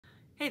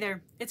Hey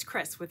there, it's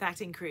Chris with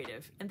Acting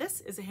Creative, and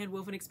this is a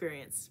handwoven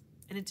experience.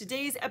 And in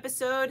today's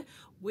episode,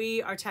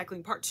 we are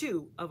tackling part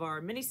 2 of our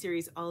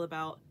mini-series all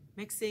about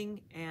mixing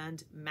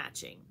and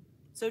matching.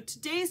 So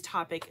today's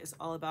topic is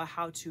all about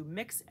how to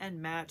mix and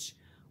match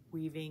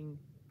weaving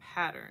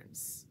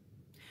patterns.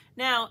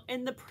 Now,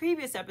 in the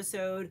previous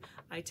episode,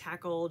 I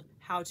tackled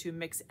how to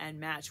mix and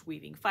match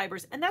weaving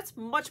fibers, and that's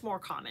much more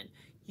common.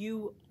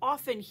 You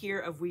often hear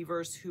of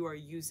weavers who are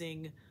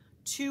using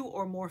 2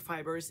 or more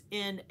fibers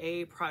in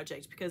a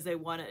project because they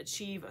want to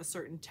achieve a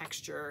certain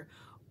texture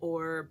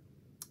or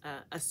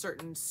a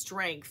certain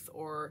strength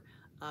or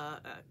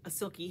a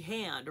silky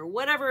hand or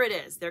whatever it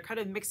is. They're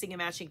kind of mixing and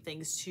matching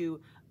things to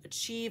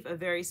achieve a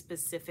very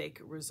specific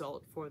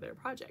result for their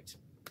project.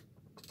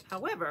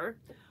 However,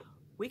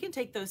 we can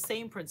take those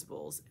same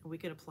principles and we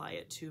can apply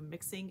it to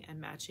mixing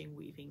and matching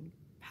weaving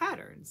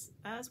patterns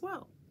as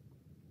well.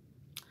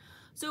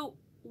 So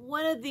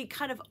one of the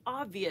kind of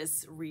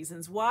obvious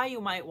reasons why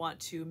you might want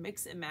to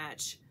mix and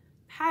match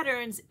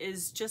patterns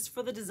is just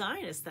for the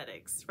design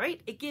aesthetics,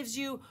 right? It gives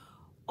you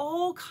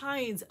all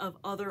kinds of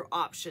other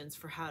options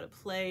for how to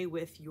play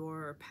with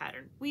your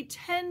pattern. We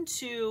tend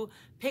to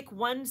pick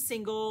one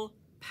single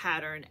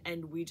pattern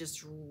and we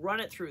just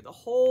run it through. The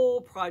whole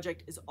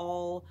project is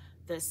all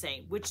the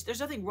same, which there's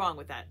nothing wrong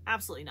with that.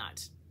 Absolutely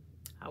not.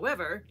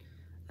 However,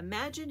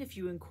 imagine if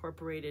you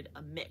incorporated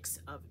a mix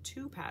of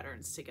 2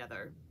 patterns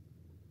together.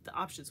 The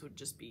options would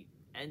just be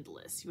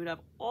endless. You would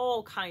have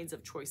all kinds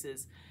of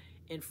choices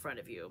in front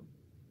of you.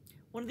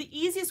 One of the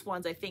easiest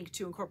ones I think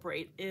to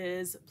incorporate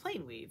is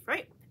plain weave,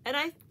 right? And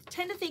I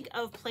tend to think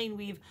of plain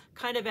weave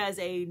kind of as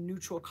a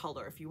neutral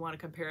color if you want to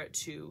compare it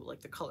to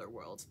like the color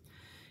world.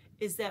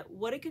 Is that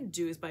what it can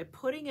do is by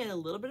putting in a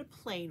little bit of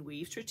plain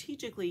weave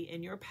strategically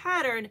in your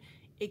pattern,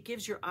 it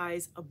gives your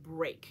eyes a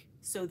break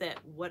so that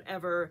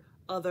whatever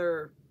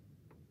other,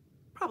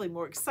 probably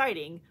more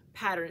exciting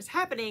pattern is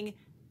happening,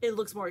 it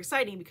looks more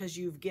exciting because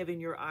you've given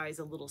your eyes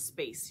a little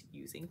space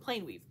using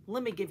plain weave.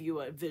 Let me give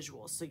you a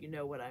visual so you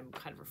know what I'm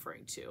kind of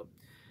referring to.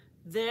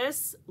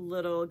 This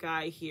little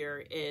guy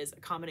here is a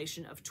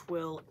combination of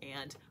twill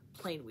and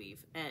plain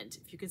weave. And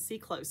if you can see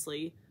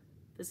closely,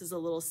 this is a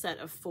little set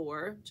of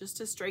 4,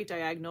 just a straight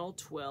diagonal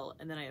twill,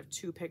 and then I have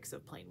 2 picks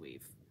of plain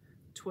weave.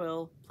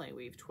 Twill, plain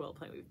weave,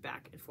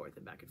 back and forth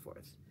and back and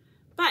forth.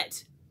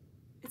 But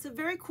it's a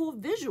very cool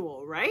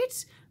visual,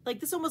 right?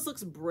 Like this almost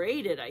looks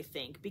braided, I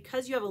think,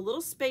 because you have a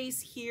little space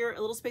here, a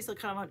little space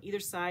kind of on either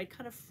side,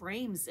 kind of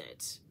frames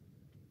it.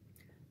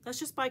 That's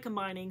just by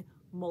combining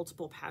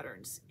multiple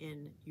patterns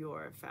in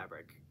your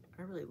fabric.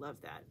 I really love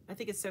that. I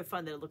think it's so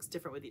fun that it looks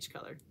different with each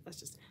color. That's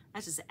just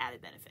an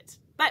added benefit.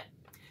 But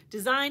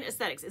design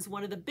aesthetics is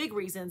one of the big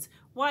reasons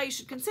why you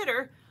should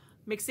consider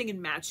mixing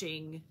and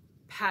matching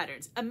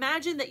patterns.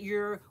 Imagine that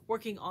you're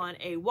working on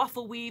a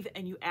waffle weave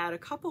and you add a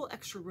couple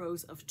extra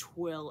rows of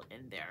twill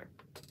in there.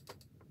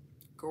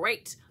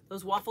 Great.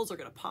 Those waffles are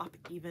going to pop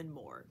even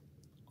more.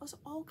 There's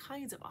all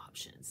kinds of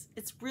options.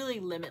 It's really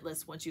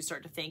limitless once you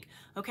start to think,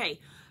 okay,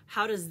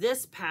 how does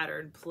this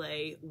pattern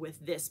play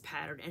with this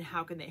pattern and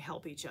how can they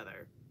help each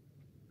other?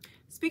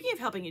 Speaking of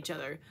helping each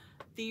other,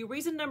 the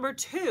reason number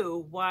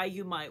 2 why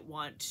you might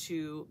want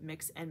to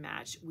mix and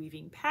match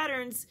weaving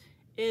patterns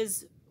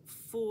is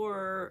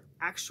for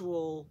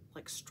actual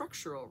like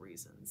structural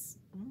reasons.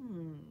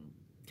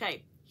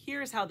 Okay,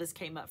 here's how this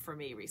came up for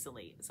me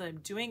recently. So I'm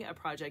doing a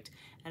project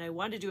and I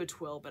wanted to do a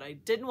twill, but I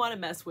didn't want to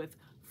mess with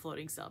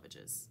floating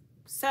selvages.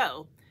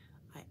 So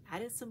I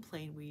added some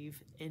plain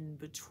weave in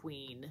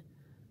between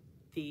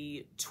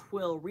the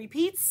twill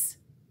repeats,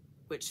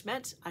 which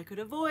meant I could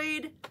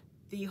avoid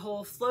the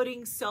whole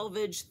floating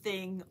selvage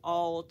thing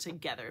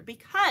altogether.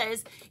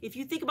 Because if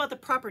you think about the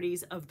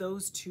properties of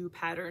those 2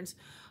 patterns,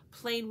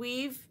 plain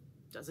weave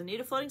doesn't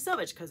need a floating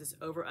selvage because it's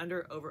over,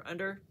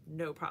 under,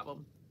 no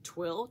problem.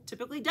 Twill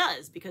typically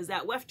does because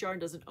that weft yarn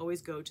doesn't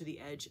always go to the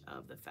edge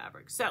of the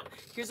fabric. So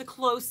here's a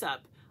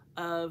close-up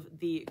of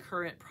the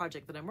current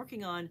project that I'm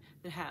working on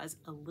that has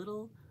a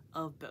little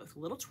of both.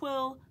 Little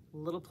twill,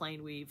 little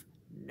plain weave,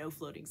 no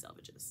floating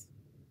selvages.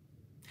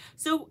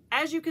 So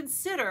as you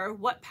consider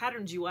what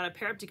patterns you want to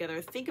pair up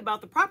together, think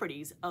about the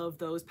properties of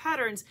those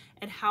patterns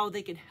and how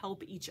they can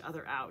help each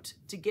other out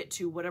to get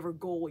to whatever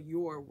goal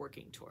you're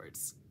working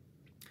towards.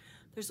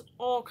 There's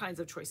all kinds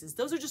of choices.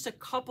 Those are just a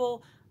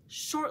couple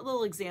short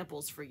little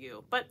examples for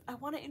you, but I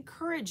want to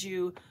encourage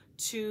you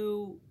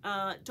to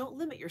don't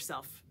limit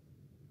yourself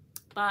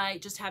by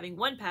just having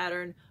one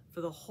pattern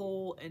for the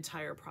whole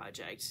entire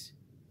project.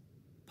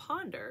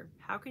 Ponder,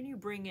 how can you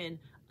bring in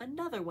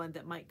another one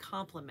that might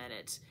complement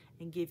it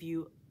and give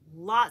you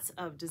lots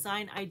of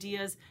design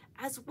ideas,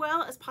 as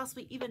well as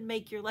possibly even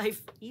make your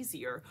life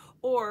easier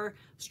or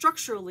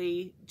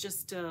structurally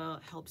just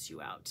helps you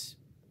out.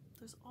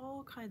 There's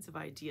all kinds of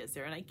ideas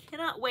there, and I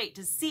cannot wait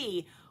to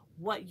see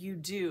what you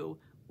do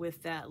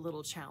with that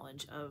little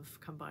challenge of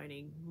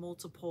combining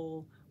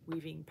multiple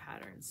weaving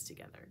patterns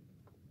together.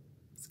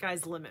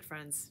 Sky's the limit,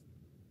 friends.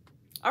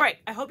 All right,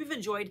 I hope you've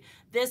enjoyed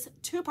this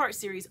 2-part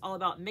series all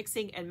about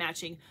mixing and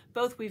matching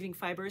both weaving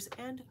fibers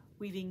and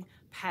weaving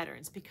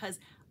patterns, because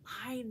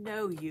I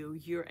know you.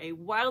 You're a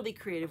wildly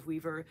creative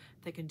weaver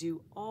that can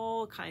do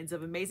all kinds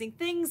of amazing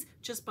things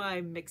just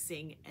by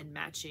mixing and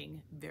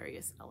matching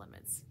various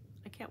elements.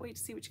 I can't wait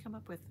to see what you come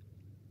up with.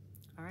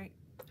 All right,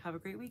 have a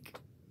great week.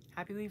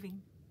 Happy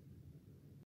weaving.